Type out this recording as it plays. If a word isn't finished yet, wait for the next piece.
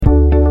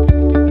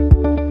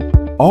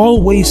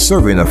always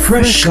serving a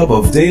fresh cup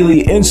of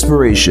daily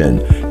inspiration,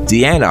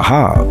 Deanna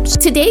Hobbs.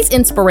 Today's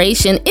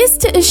inspiration is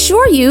to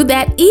assure you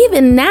that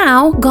even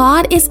now,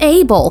 God is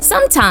able.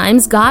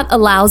 Sometimes God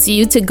allows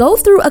you to go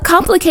through a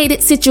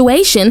complicated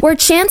situation where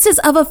chances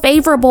of a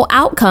favorable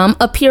outcome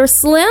appear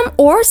slim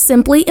or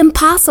simply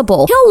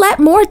impossible. He'll let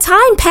more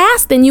time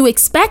pass than you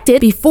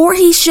expected before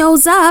He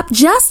shows up,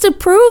 just to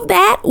prove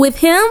that with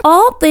Him,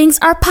 all things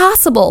are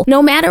possible.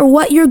 No matter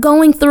what you're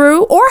going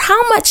through or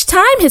how much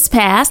time has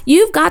passed,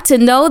 you've got to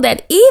know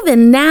that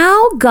even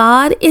now,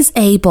 God is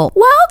able.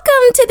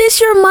 Welcome to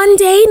this your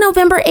Monday,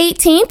 November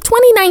 18th,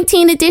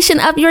 2019 edition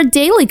of your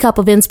Daily Cup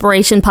of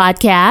Inspiration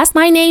podcast.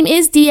 My name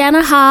is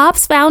Deanna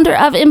Hobbs, founder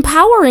of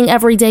Empowering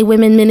Everyday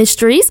Women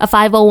Ministries, a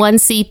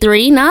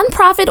 501c3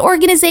 nonprofit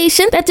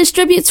organization that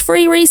distributes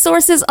free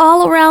resources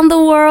all around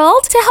the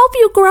world to help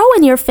you grow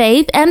in your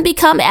faith and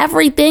become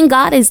everything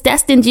God has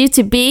destined you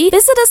to be.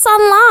 Visit us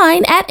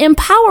online at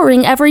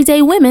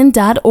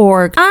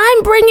empoweringeverydaywomen.org.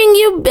 I'm bringing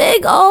you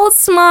big old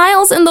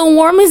smiles and the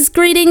warmest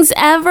greetings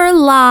ever,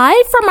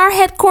 live from our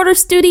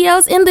headquarters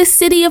studios in the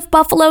city of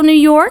Buffalo, New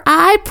York.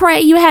 I pray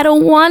you had a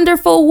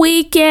wonderful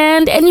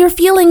weekend and you're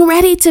feeling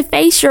ready to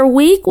face your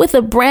week with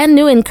a brand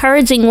new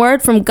encouraging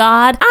word from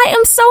God. I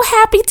am so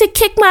happy to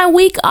kick my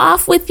week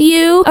off with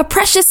you. A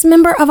precious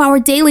member of our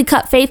Daily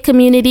Cup faith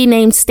community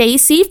named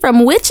Stacy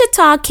from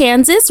Wichita,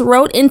 Kansas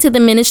wrote into the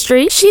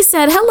ministry. She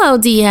said, "Hello,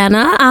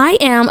 Deanna. I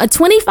am a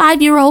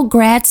 25-year-old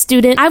grad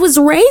student. I was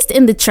raised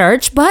in the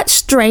church, but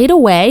strayed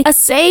away. A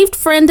saved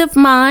friend of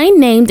mine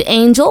named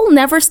Angel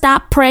never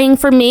stopped praying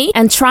for me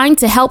and trying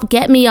to help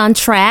get me on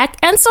track,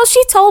 and so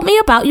she told me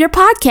about your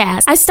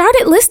podcast. I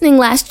started listening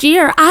last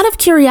year out of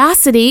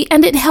curiosity,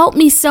 and it helped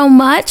me so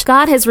much.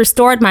 God has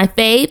restored my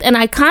faith, and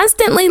I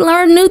constantly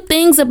learn new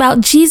things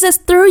about Jesus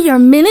through your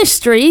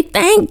ministry.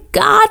 Thank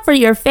God for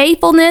your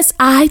faithfulness.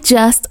 I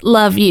just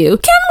love you."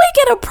 Can we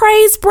get a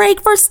praise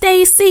break for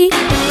Stacy?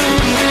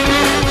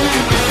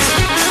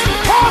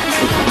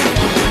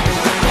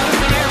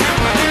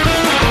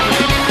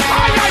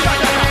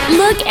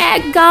 Look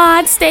at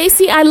God.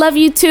 Stacy, I love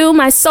you too.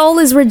 My soul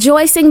is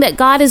rejoicing that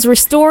God has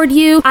restored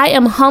you. I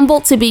am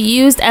humbled to be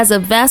used as a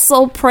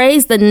vessel.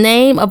 Praise the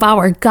name of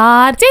our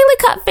God. Daily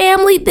Cup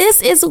family,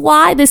 this is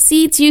why the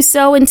seeds you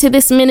sow into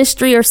this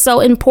ministry are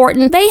so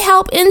important. They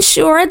help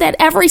ensure that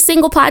every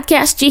single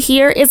podcast you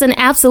hear is an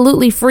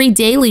absolutely free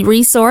daily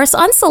resource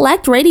on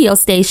select radio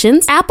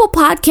stations, Apple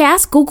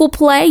Podcasts, Google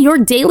Play,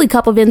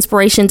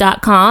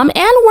 yourdailycupofinspiration.com,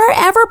 and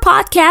wherever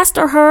podcasts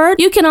are heard.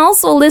 You can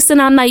also listen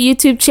on my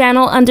YouTube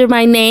channel under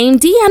my name,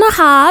 Deanna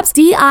Hobbs,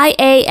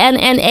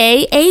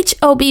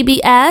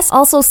 DIANNAHOBBS.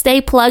 Also stay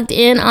plugged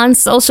in on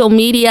social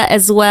media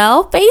as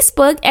well.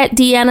 Facebook at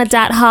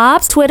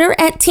Deanna.Hobbs, Twitter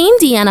at Team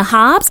Deanna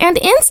Hobbs, and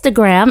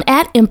Instagram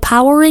at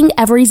Empowering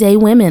Everyday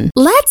Women.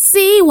 Let's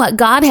see what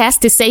God has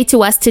to say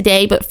to us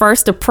today, but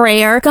first a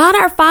prayer. God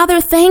our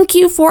Father, thank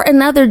you for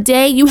another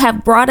day you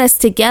have brought us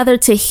together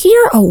to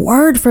hear a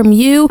word from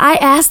you. I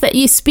ask that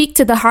you speak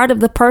to the heart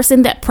of the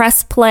person that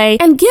pressed play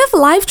and give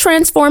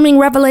life-transforming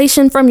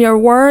revelation from your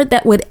word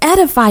that would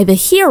edify the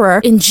hearer.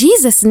 In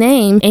Jesus'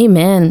 name,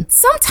 amen.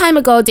 Some time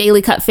ago,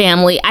 Daily Cup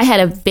family, I had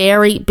a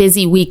very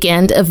busy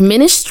weekend of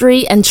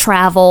ministry and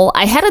travel.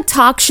 I had a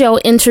talk show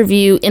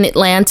interview in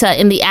Atlanta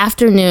in the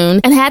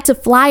afternoon and had to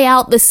fly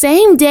out the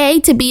same day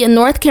to be in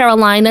North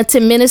Carolina to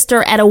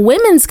minister at a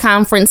women's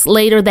conference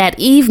later that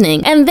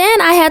evening. And then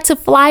I had to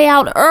fly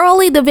out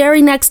early the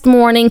very next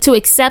morning to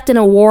accept an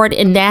award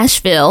in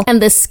Nashville.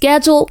 And the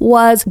schedule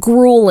was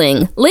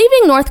grueling.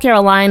 Leaving North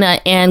Carolina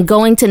and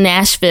going to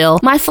Nashville,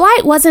 my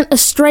flight wasn't a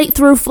straight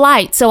through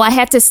flight, so I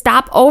had to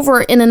stop over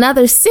in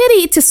another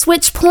city to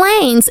switch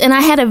planes, and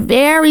I had a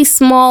very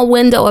small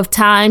window of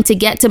time to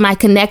get to my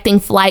connecting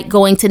flight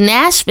going to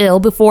Nashville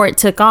before it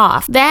took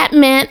off. That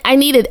meant I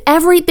needed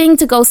everything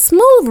to go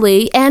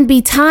smoothly and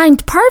be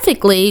timed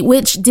perfectly,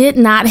 which did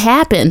not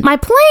happen. My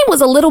plane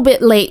was a little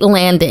bit late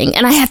landing,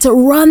 and I had to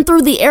run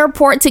through the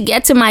airport to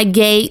get to my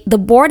gate. The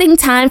boarding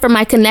time for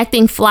my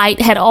connecting flight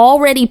had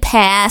already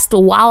passed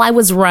while I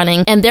was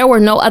running, and there were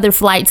no other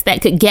flights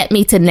that could get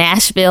me to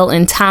Nashville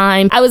in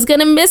time. I was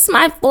gonna miss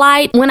my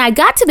flight. When I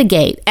got to the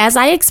gate, as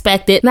I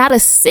expected, not a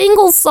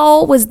single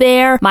soul was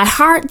there. My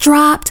heart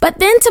dropped, but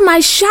then to my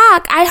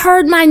shock, I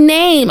heard my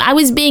name. I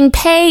was being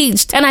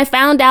paged, and I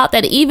found out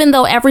that even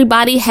though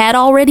everybody had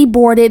already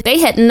boarded, they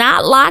had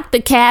not locked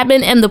the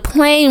cabin and the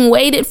plane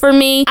waited for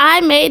me.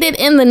 I made it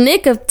in the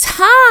nick of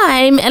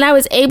time, and I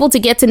was able to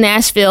get to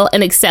Nashville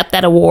and accept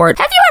that award.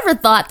 Have you ever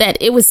thought that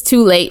it was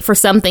too late for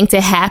something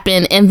to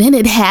happen, and then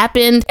it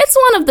happened? It's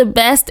one of the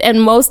best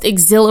and most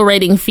exhilarating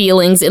exasperating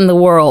feelings in the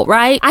world,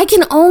 right? I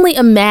can only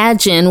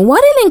imagine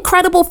what an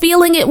incredible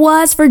feeling it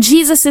was for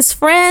Jesus's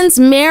friends,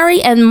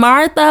 Mary and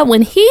Martha,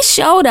 when he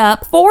showed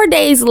up 4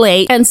 days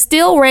late and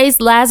still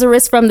raised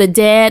Lazarus from the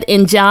dead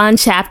in John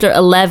chapter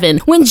 11.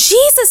 When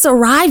Jesus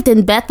arrived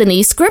in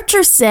Bethany,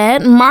 scripture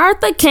said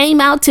Martha came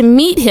out to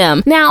meet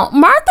him. Now,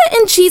 Martha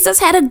and Jesus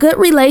had a good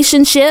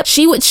relationship.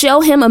 She would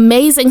show him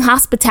amazing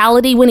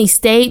hospitality when he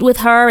stayed with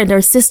her and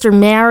her sister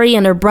Mary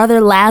and her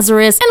brother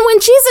Lazarus. And when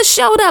Jesus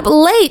showed up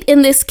late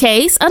in this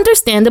case,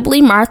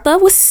 understandably, Martha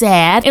was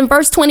sad. In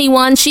verse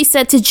 21, she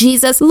said to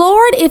Jesus,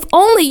 "Lord, if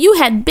only you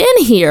had been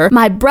here,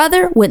 my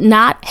brother would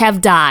not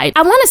have died."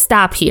 I want to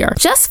stop here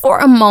just for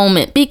a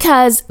moment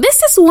because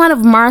this is one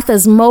of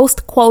Martha's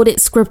most quoted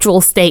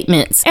scriptural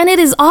statements, and it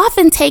is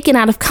often taken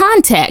out of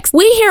context.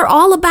 We hear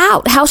all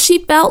about how she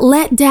felt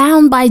let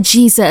down by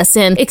Jesus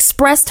and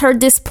expressed her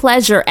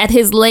displeasure at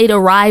his late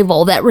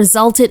arrival that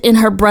resulted in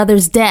her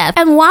brother's death.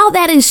 And while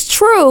that is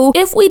true,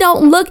 if we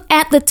don't look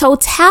at the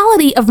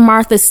totality of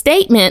Martha's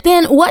statement,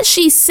 then what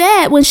she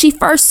said when she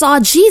first saw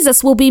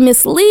Jesus will be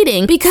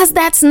misleading because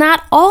that's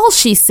not all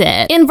she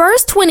said. In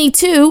verse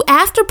 22,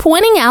 after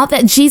pointing out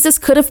that Jesus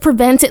could have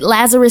prevented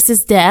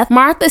Lazarus' death,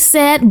 Martha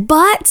said,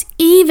 "But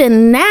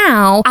even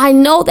now, I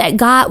know that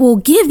God will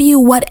give you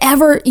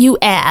whatever you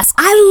ask."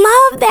 I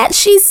love that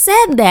she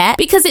said that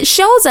because it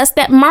shows us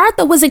that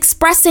Martha was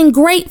expressing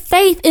great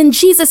faith in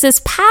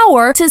Jesus'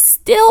 power to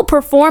still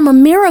perform a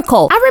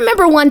miracle. I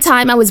remember one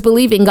time I was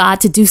believing God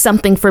to do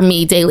something for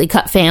me, Daily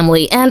Cut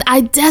family, and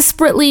I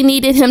desperately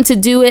needed him to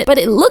do it, but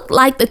it looked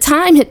like the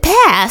time had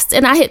passed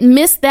and I had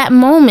missed that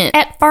moment.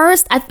 At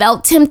first, I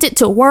felt tempted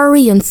to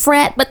worry and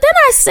fret, but then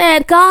I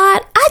said,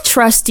 "God, I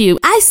trust you.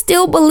 I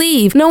still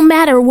believe no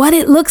matter what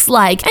it looks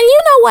like." And you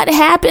know what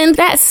happened?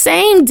 That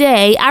same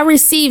day, I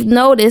received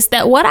notice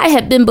that what I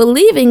had been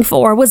believing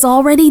for was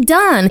already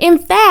done. In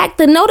fact,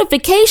 the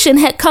notification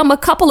had come a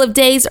couple of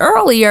days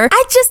earlier.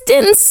 I just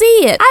didn't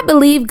see it. I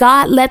believe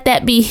God let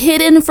that be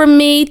hidden from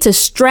me to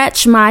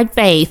stretch my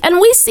faith. And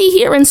we see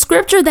here in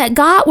scripture that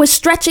God was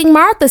stretching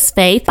Martha's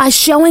faith by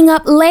showing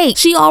up late.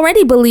 She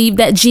already believed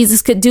that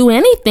Jesus could do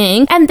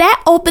anything, and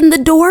that opened the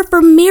door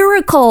for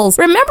miracles.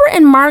 Remember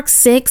in Mark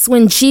 6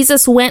 when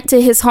Jesus went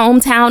to his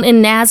hometown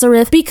in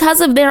Nazareth?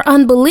 Because of their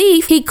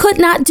unbelief, he could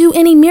not do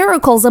any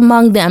miracles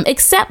among them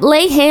except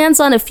lay hands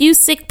on a few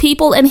sick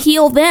people and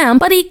heal them,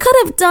 but he could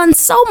have done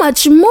so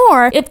much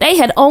more if they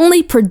had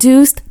only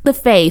produced the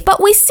faith.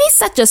 But we see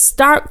such a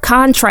stark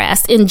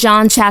contrast in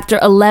John chapter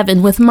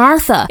 11 with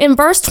Martha. In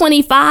verse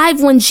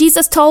 25, when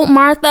Jesus told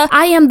Martha,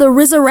 "I am the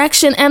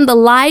resurrection and the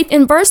life,"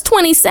 in verse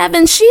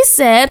 27, she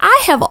said, "I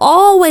have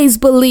always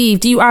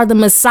believed you are the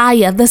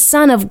Messiah, the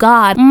Son of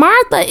God."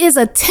 Martha is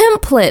a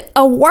template,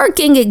 a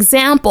working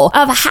example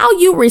of how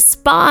you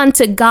respond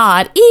to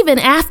God even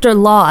after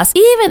loss,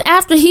 even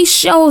after he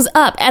shows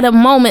up at a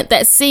moment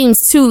that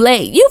seems too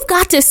late. You've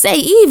got to say,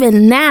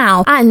 "Even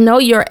now, I know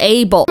you're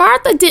able."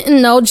 Martha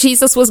didn't know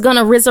Jesus was going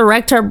to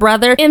resurrect her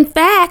brother. In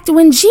fact,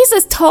 when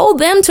Jesus told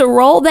them to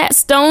roll that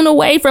stone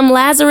away from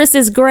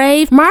Lazarus'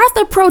 grave,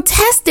 Martha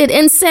protested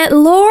and said,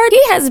 "Lord,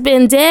 he has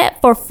been dead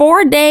for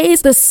 4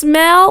 days. The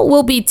smell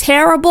will be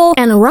terrible."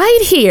 And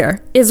right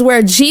here is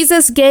where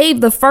Jesus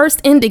gave the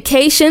first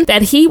indication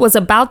that he was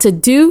about to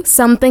do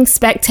something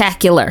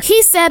spectacular.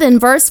 He said in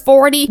verse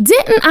 40,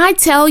 "Didn't I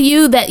tell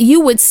you that you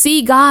would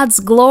see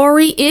God's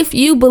glory if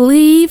you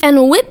believe?"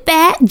 And with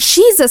that,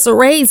 Jesus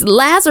raised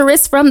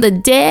Lazarus from the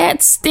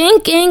dead,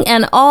 stinking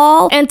and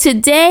all. And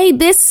today,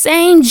 this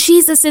same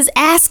Jesus is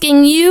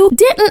asking you,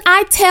 didn't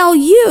I tell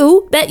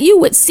you that you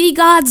would see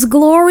God's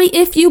glory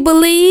if you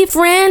believe?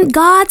 Friend,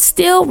 God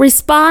still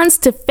responds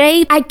to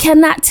faith. I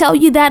cannot tell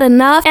you that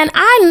enough. And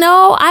I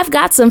know I've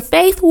got some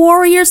faith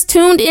warriors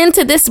tuned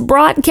into this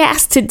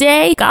broadcast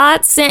today.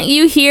 God sent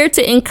you here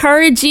to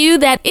encourage you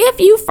that if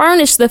you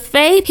furnish the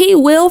faith, he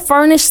will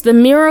furnish the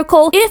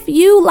miracle. If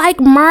you, like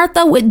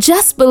Martha, would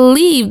just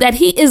believe that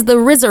he is the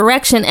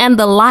resurrection and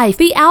the life,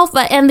 the Alpha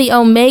and the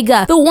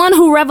Omega, the one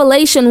who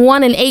Revelation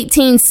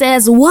 1:18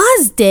 says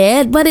was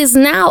dead but is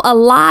now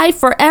alive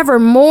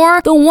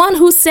forevermore, the one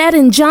who said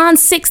in John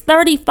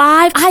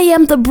 6:35, "I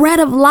am the bread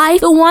of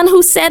life," the one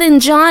who said in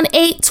John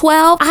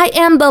 8:12, "I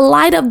am the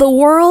light of the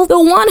world," the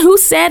one who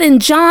said in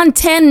John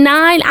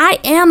 10:9, "I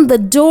am the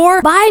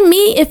door. By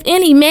me, if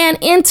any man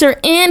enter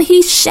in,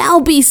 he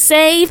shall be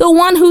saved," the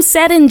one who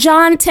said in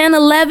John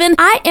 10:11,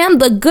 "I am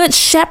the good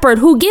shepherd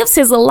who gives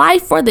his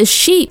life for the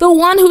sheep," the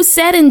one who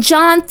said in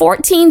John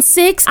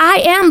 14:6, "I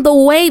am the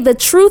way, the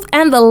truth,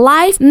 and the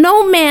life.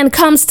 No man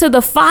comes to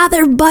the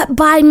Father but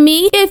by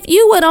me." If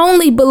you would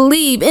only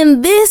believe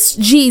in this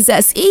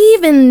Jesus,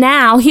 even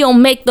now he'll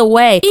make the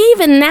way.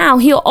 Even now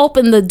he'll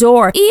open the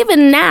door.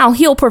 Even now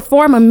he'll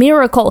perform a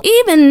miracle.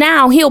 Even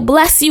now, he'll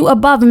bless you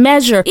above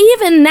measure.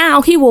 Even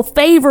now, he will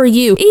favor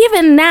you.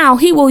 Even now,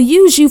 he will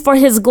use you for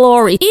his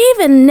glory.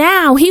 Even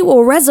now, he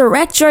will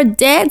resurrect your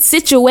dead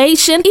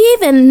situation.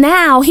 Even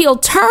now,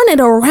 he'll turn it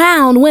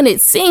around when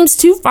it seems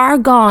too far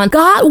gone.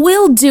 God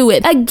will do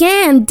it.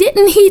 Again,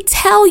 didn't he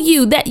tell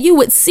you that you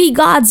would see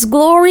God's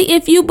glory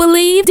if you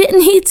believe?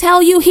 Didn't he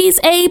tell you he's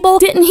able?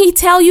 Didn't he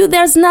tell you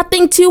there's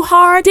nothing too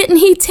hard? Didn't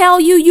he tell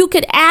you you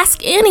could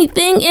ask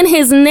anything in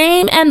his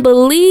name and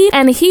believe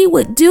and he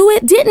would do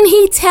it? Didn't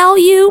he tell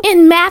you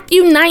in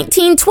Matthew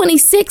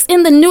 19:26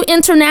 in the New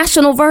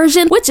International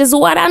Version, which is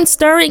what I'm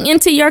stirring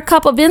into your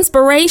cup of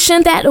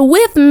inspiration, that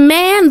with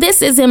man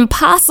this is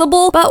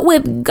impossible, but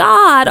with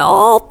God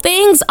all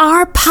things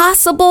are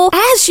possible?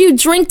 As you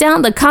drink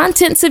down the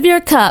contents of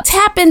your cup,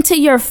 tap into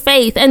your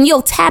faith and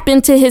you'll tap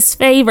into his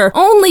favor.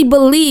 Only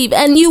believe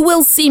and you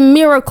will see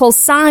miracles,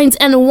 signs,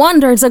 and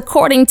wonders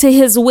according to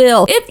his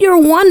will. If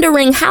you're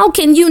wondering how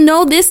can you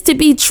know this to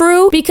be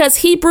true, because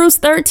Hebrews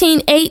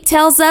 13:8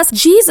 tells us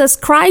Jesus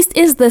Christ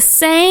is the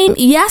same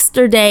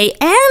yesterday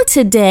and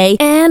today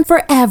and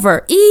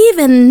forever.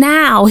 Even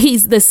now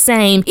he's the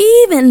same.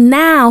 Even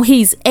now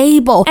he's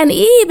able. And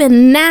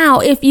even now,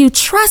 if you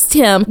trust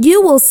him,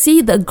 you will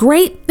see the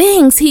great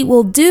things he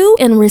will do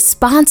in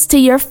response to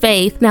your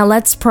faith. Now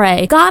let's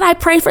pray. God, I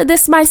pray for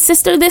this my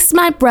sister, this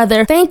my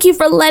brother. Thank you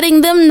for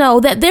letting them know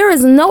that there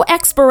is no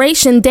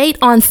expiration date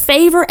on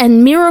favor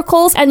and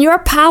miracles, and your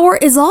power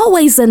is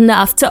always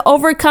enough to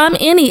overcome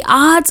any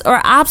odds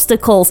or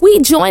obstacles. We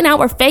join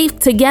our faith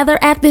together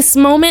at this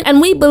moment,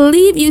 and we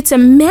believe you to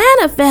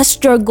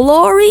manifest your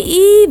glory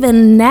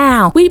even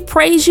now. We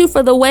praise you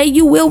for the way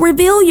you will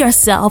reveal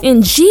yourself.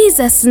 In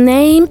Jesus'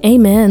 name,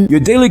 amen. Your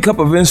Daily Cup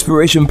of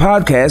Inspiration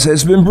podcast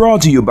has been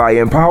brought to you by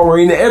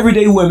Empowering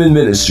Everyday Women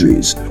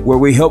Ministries, where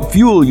we help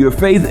fuel your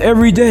faith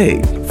every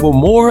day. For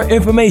more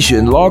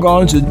information, log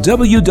on to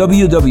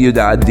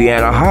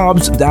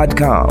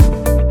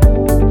www.deannahobbs.com.